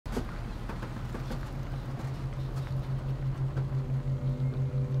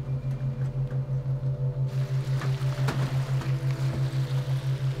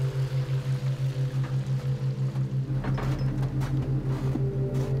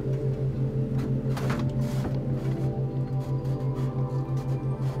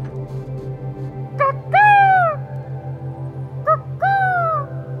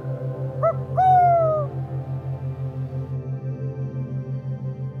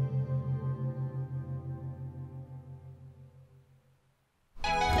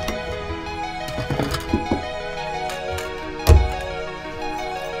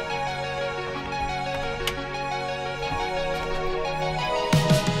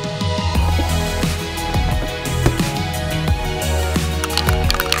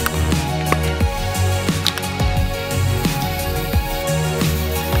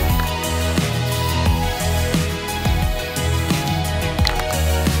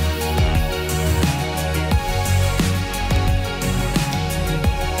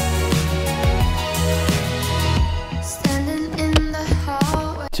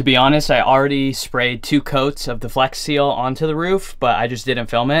To be honest, I already sprayed 2 coats of the Flex Seal onto the roof, but I just didn't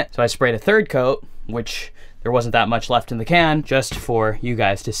film it. So I sprayed a 3rd coat, which there wasn't that much left in the can, just for you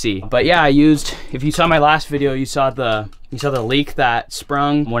guys to see. But yeah, I used, if you saw my last video, you saw the leak that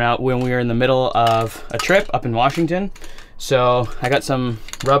sprung when we were in the middle of a trip up in Washington. So I got some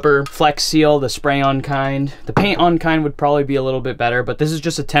rubber Flex Seal, the spray-on kind. The paint-on kind would probably be a little bit better, but this is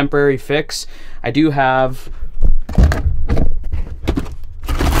just a temporary fix. I do have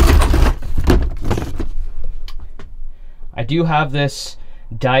this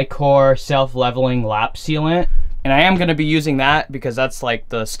Dicor self-leveling lap sealant, and I am going to be using that because that's like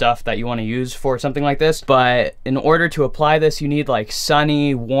the stuff that you want to use for something like this. But in order to apply this, you need like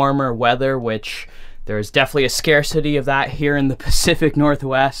sunny, warmer weather, which there's definitely a scarcity of that here in the Pacific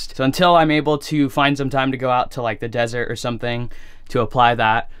Northwest. So until I'm able to find some time to go out to like the desert or something to apply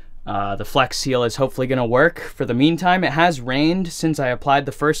that, the Flex Seal is hopefully going to work. For the meantime, it has rained since I applied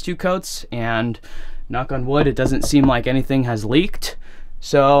the first 2 coats, and knock on wood, it doesn't seem like anything has leaked.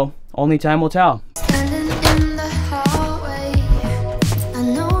 So only time will tell.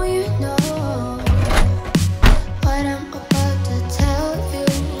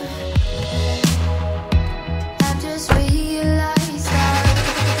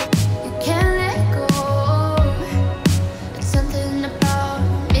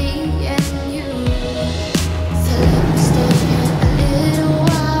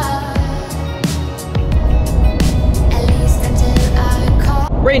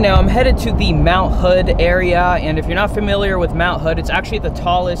 Right now I'm headed to the Mount Hood area, and if you're not familiar with Mount Hood, it's actually the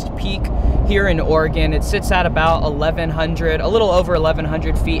tallest peak here in Oregon. It sits at about 1,100, a little over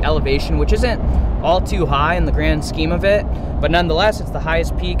 1,100 feet elevation, which isn't all too high in the grand scheme of it, but nonetheless, it's the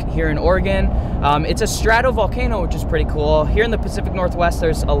highest peak here in Oregon. It's a stratovolcano, which is pretty cool. Here in the Pacific Northwest,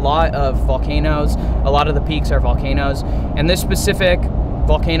 there's a lot of volcanoes. A lot of the peaks are volcanoes, and this specific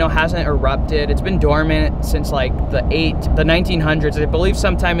volcano hasn't erupted. It's been dormant since like the 1900s. I believe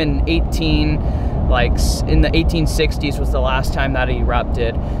sometime in the 1860s was the last time that it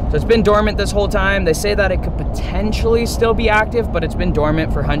erupted. So it's been dormant this whole time. They say that it could potentially still be active, but it's been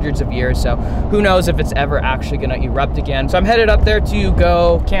dormant for hundreds of years. So who knows if it's ever actually gonna erupt again. So I'm headed up there to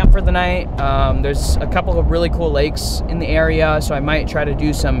go camp for the night. There's a couple of really cool lakes in the area, so I might try to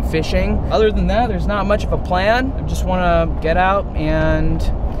do some fishing. Other than that, there's not much of a plan. I just wanna get out and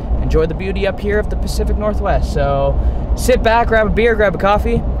enjoy the beauty up here of the Pacific Northwest. So sit back, grab a beer, grab a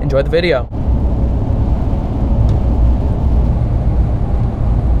coffee, enjoy the video.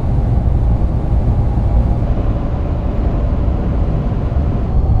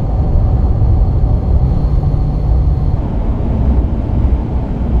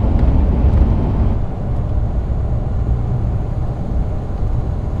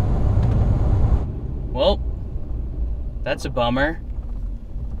 Well, that's a bummer.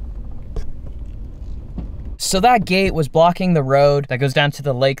 So that gate was blocking the road that goes down to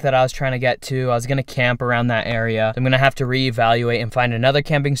the lake that I was trying to get to. I was gonna camp around that area. I'm gonna have to reevaluate and find another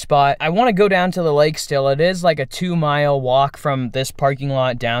camping spot. I wanna go down to the lake still. It is like a 2-mile walk from this parking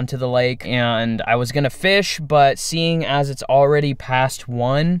lot down to the lake, and I was gonna fish, but seeing as it's already past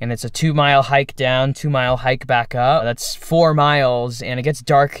 1 and it's a 2-mile hike down, 2-mile hike back up, that's 4 miles, and it gets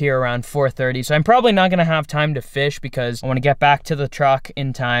dark here around 4:30. So I'm probably not gonna have time to fish because I wanna get back to the truck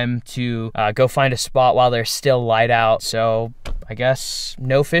in time to go find a spot while there's still light out. So I guess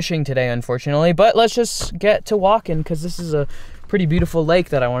no fishing today, unfortunately, but let's just get to walking because this is a pretty beautiful lake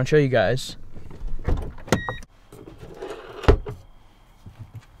that I want to show you guys.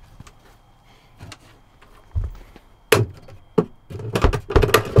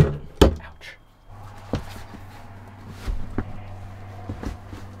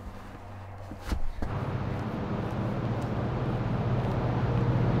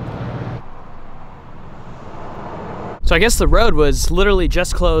 So I guess the road was literally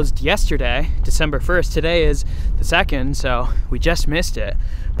just closed yesterday, December 1st. Today is the 2nd, so we just missed it.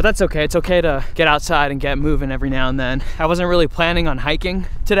 But that's okay. It's okay to get outside and get moving every now and then. I wasn't really planning on hiking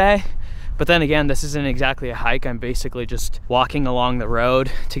today, but then again, this isn't exactly a hike. I'm basically just walking along the road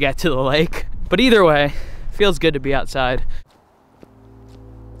to get to the lake. But either way, feels good to be outside.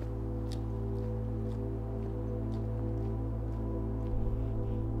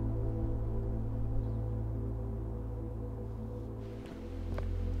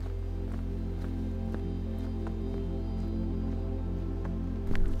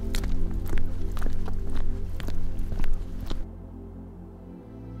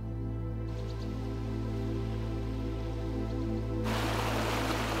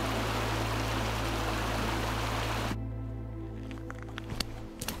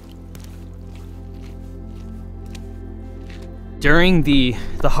 During the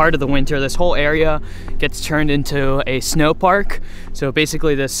heart of the winter, this whole area gets turned into a snow park. So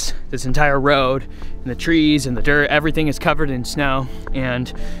basically this entire road and the trees and the dirt, everything is covered in snow,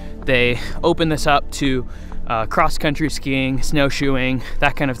 and they open this up to cross-country skiing, snowshoeing,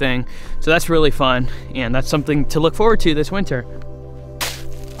 that kind of thing. So that's really fun, and that's something to look forward to this winter.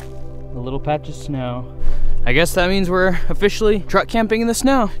 A little patch of snow. I guess that means we're officially truck camping in the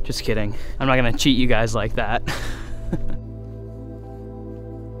snow. Just kidding. I'm not gonna cheat you guys like that.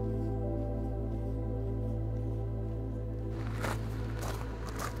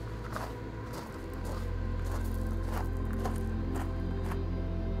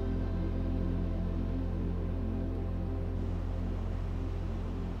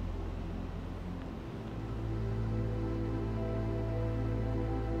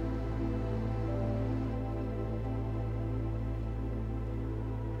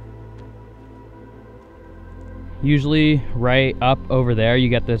 Usually right up over there you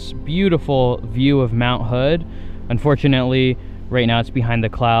get this beautiful view of Mount Hood. Unfortunately right now it's behind the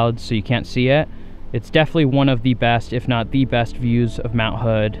clouds, so you can't see it. It's definitely one of the best, if not the best, views of Mount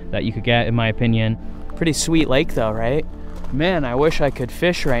Hood that you could get, in my opinion. Pretty sweet lake though, right? Man, I wish I could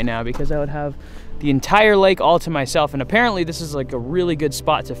fish right now because I would have the entire lake all to myself, and apparently this is like a really good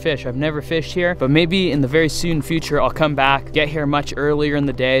spot to fish. I've never fished here, but maybe in the very soon future I'll come back, get here much earlier in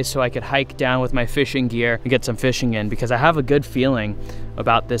the day so I could hike down with my fishing gear and get some fishing in, because I have a good feeling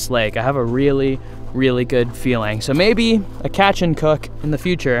about this lake. I have a really good feeling. So maybe a catch and cook in the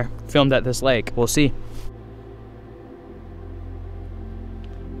future filmed at this lake. We'll see.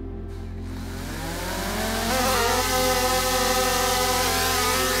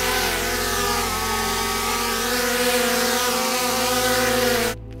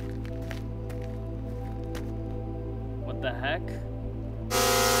 What the heck?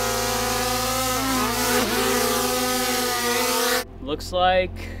 Looks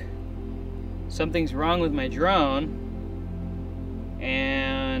like something's wrong with my drone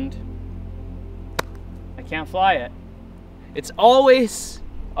and I can't fly it. It's always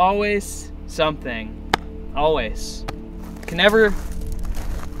something. Always. Can never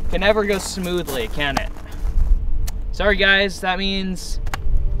go smoothly, can it? Sorry guys, that means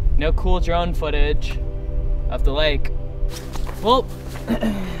no cool drone footage of the lake. Well,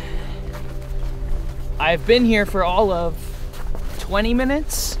 I've been here for all of 20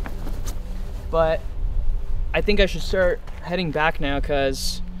 minutes, but I think I should start heading back now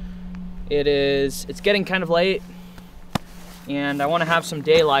because it's getting kind of late and I want to have some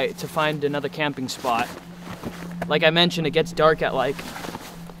daylight to find another camping spot. Like I mentioned, it gets dark at like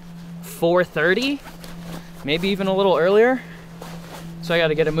 4:30, maybe even a little earlier, so I got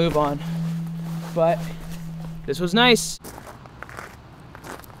to get a move on. But this was nice.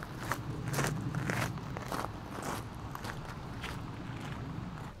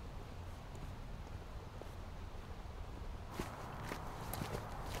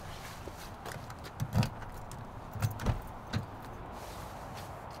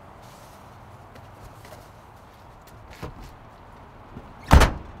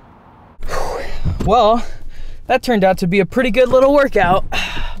 Well, that turned out to be a pretty good little workout.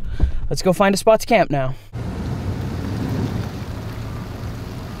 Let's go find a spot to camp now.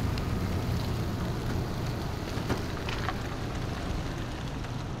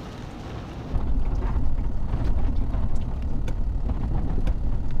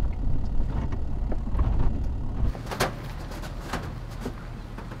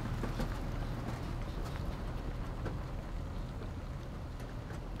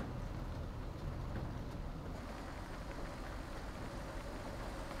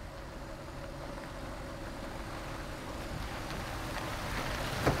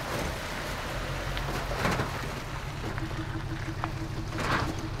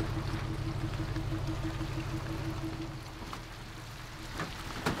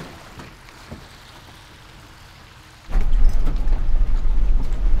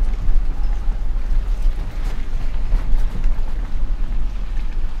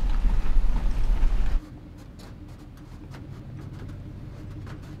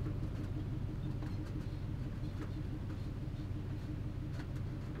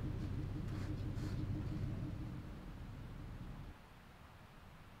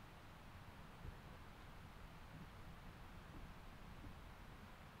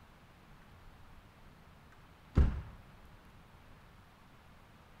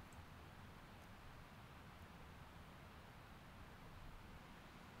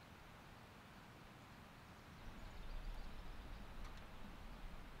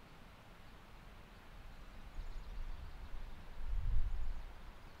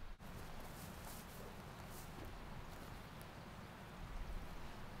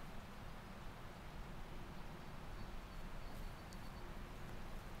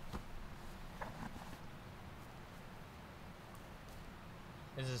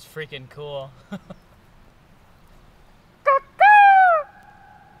 is freaking cool.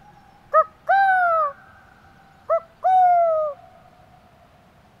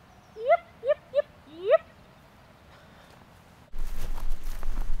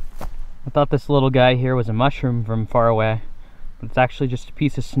 I thought this little guy here was a mushroom from far away, but it's actually just a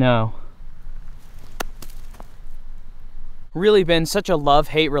piece of snow. Really been such a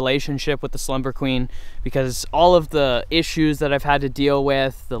love-hate relationship with the Slumber Queen, because all of the issues that I've had to deal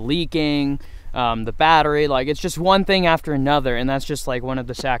with, the leaking, the battery, like it's just one thing after another, and that's just like one of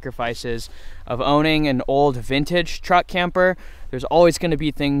the sacrifices of owning an old vintage truck camper. There's always going to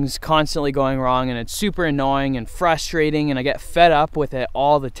be things constantly going wrong, and it's super annoying and frustrating, and I get fed up with it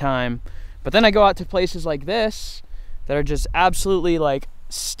all the time. But then I go out to places like this that are just absolutely like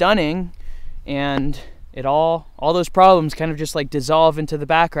stunning, and all those problems kind of just like dissolve into the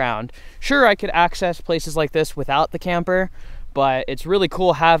background. Sure, I could access places like this without the camper, but it's really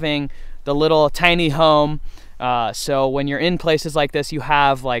cool having the little tiny home. So when you're in places like this, you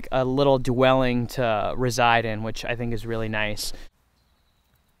have like a little dwelling to reside in, which I think is really nice.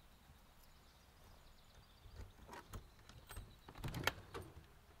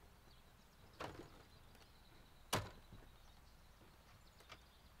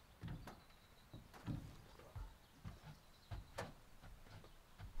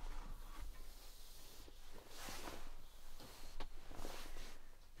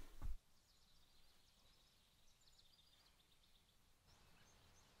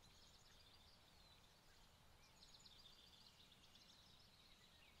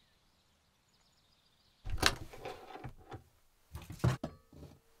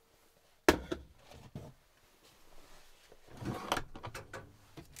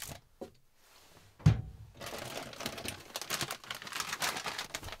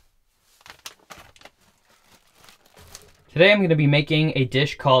 Today I'm going to be making a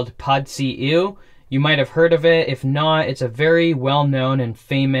dish called pad see ew. You might have heard of it. If not, it's a very well-known and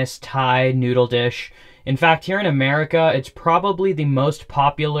famous Thai noodle dish. In fact, here in America, it's probably the most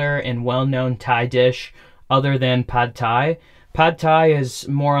popular and well-known Thai dish other than pad Thai. Pad Thai is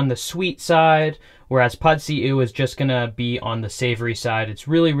more on the sweet side, whereas pad see ew is just gonna be on the savory side. It's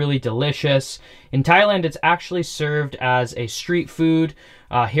really, really delicious. In Thailand, it's actually served as a street food.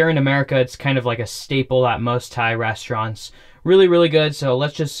 Here in America, it's kind of like a staple at most Thai restaurants. Really, really good, so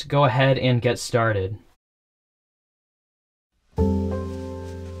let's just go ahead and get started.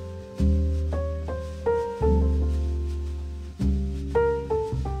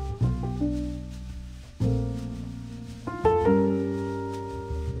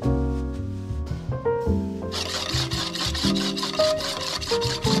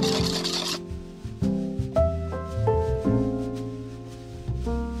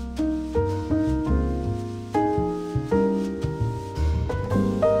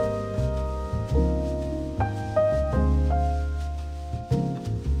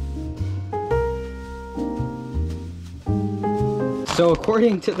 So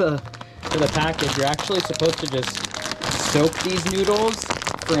according to the package, you're actually supposed to just soak these noodles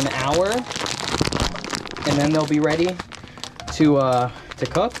for an hour, and then they'll be ready to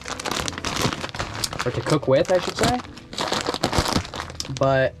cook, or to cook with, I should say.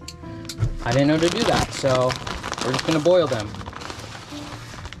 But I didn't know to do that, so we're just gonna boil them.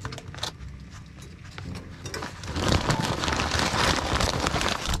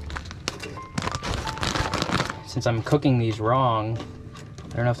 Since I'm cooking these wrong,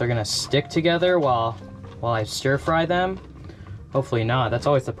 I don't know if they're gonna stick together while I stir fry them. Hopefully not. That's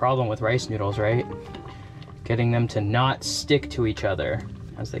always the problem with rice noodles, right? Getting them to not stick to each other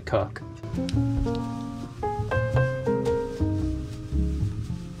as they cook.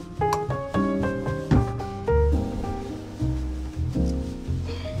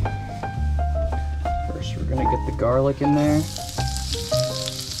 First, we're gonna get the garlic in there.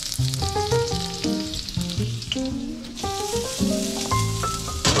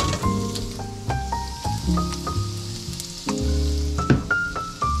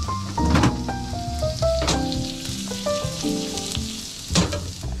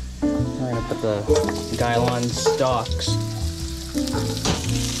 Put the Guylon stalks.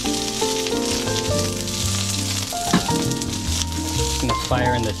 I'm gonna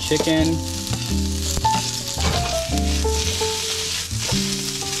fire in the chicken.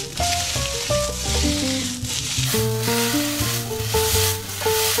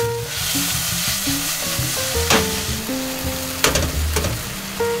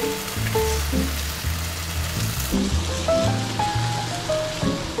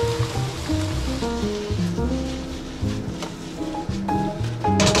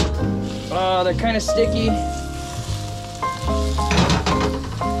 They're kind of sticky.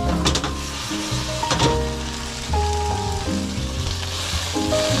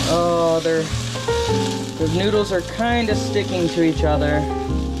 Oh, the noodles are kind of sticking to each other.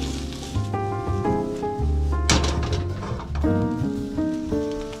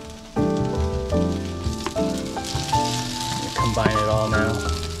 Combine it all now.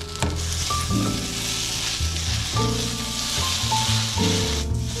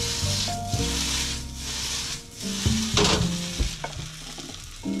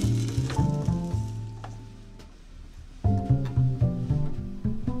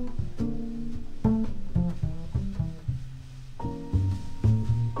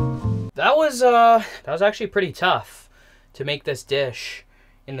 That was actually pretty tough to make this dish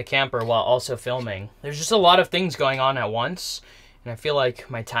in the camper while also filming. There's just a lot of things going on at once, and I feel like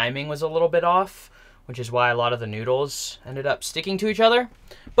my timing was a little bit off, which is why a lot of the noodles ended up sticking to each other.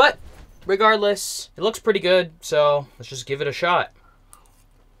 But regardless, it looks pretty good, so let's just give it a shot.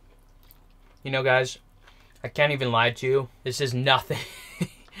 You know, guys, I can't even lie to you. This is nothing.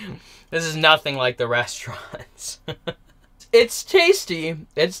 This is nothing like the restaurants. It's tasty,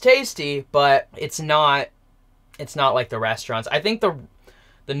 but it's not like the restaurants. I think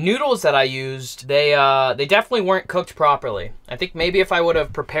the noodles that I used, they definitely weren't cooked properly. I think maybe if I would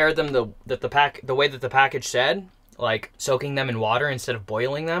have prepared them the way that the package said, like soaking them in water instead of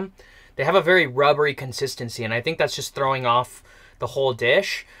boiling them, they have a very rubbery consistency, and I think that's just throwing off the whole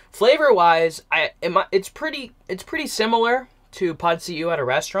dish. Flavor-wise, it's pretty similar to pad see ew at a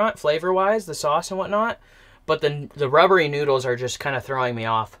restaurant, flavor-wise, the sauce and whatnot. But the rubbery noodles are just kind of throwing me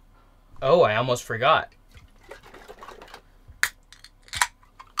off. Oh, I almost forgot.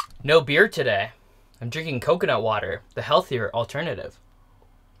 No beer today. I'm drinking coconut water, the healthier alternative.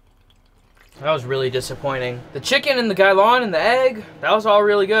 That was really disappointing. The chicken and the gailan and the egg, that was all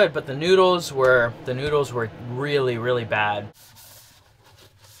really good, but the noodles were really, really bad.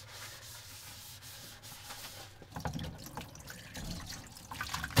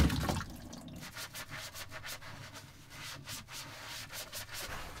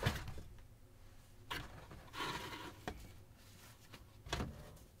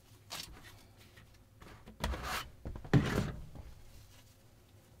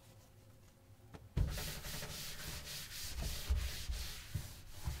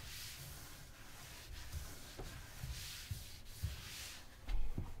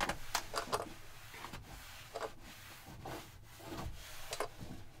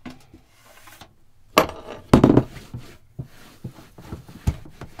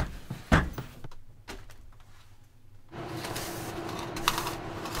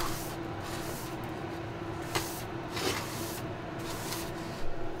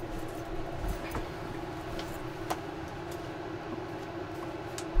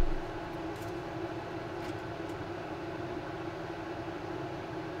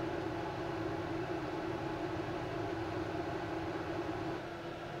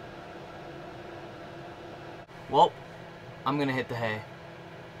 Well, I'm gonna hit the hay.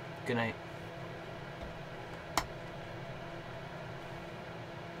 Good night.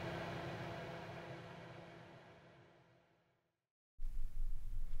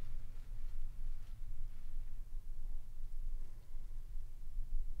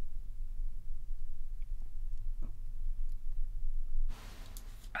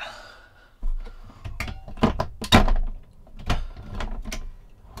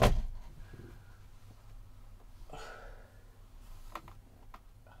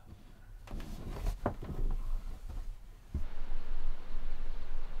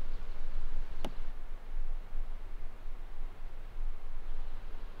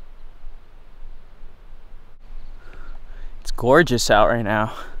 It's gorgeous out right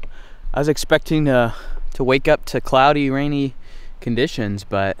now. I was expecting to wake up to cloudy, rainy conditions,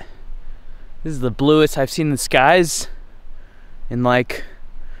 but this is the bluest I've seen the skies in like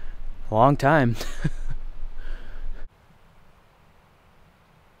a long time.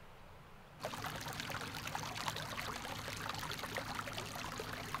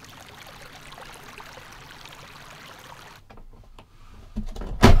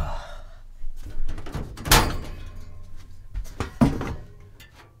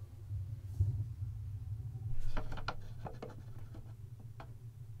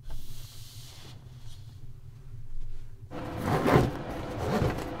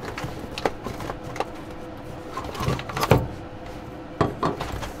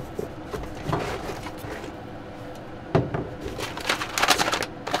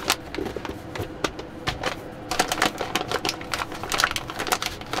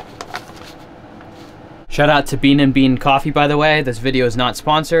 Shout out to Bean and Bean Coffee, by the way. This video is not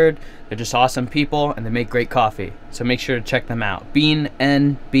sponsored. They're just awesome people and they make great coffee. So make sure to check them out.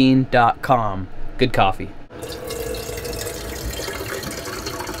 beanandbean.com. Good coffee.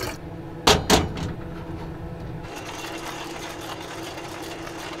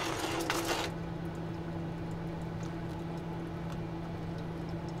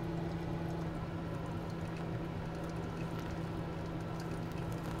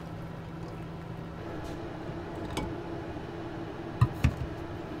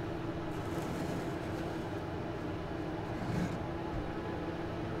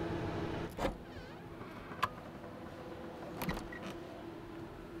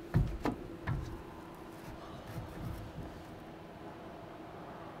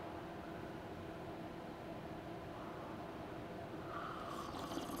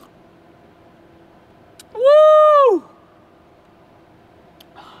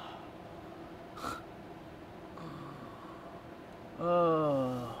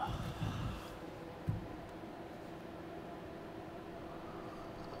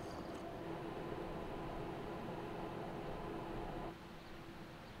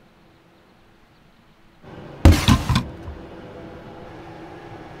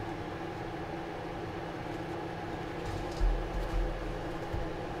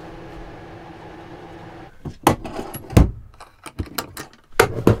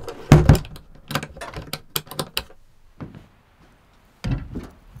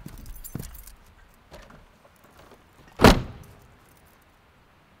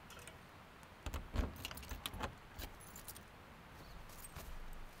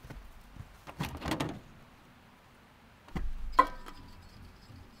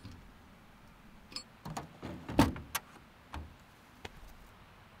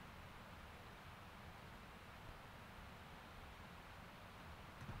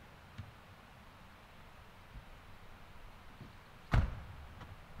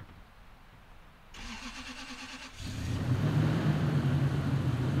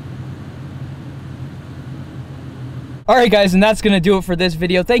 Alright guys, and that's gonna do it for this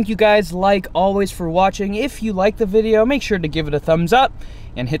video. Thank you guys, like always, for watching. If you like the video, make sure to give it a thumbs up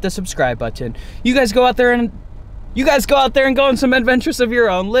and hit the subscribe button. You guys go out there and go on some adventures of your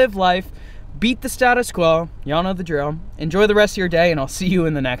own. Live life, beat the status quo. Y'all know the drill. Enjoy the rest of your day, and I'll see you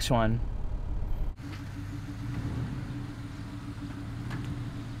in the next one.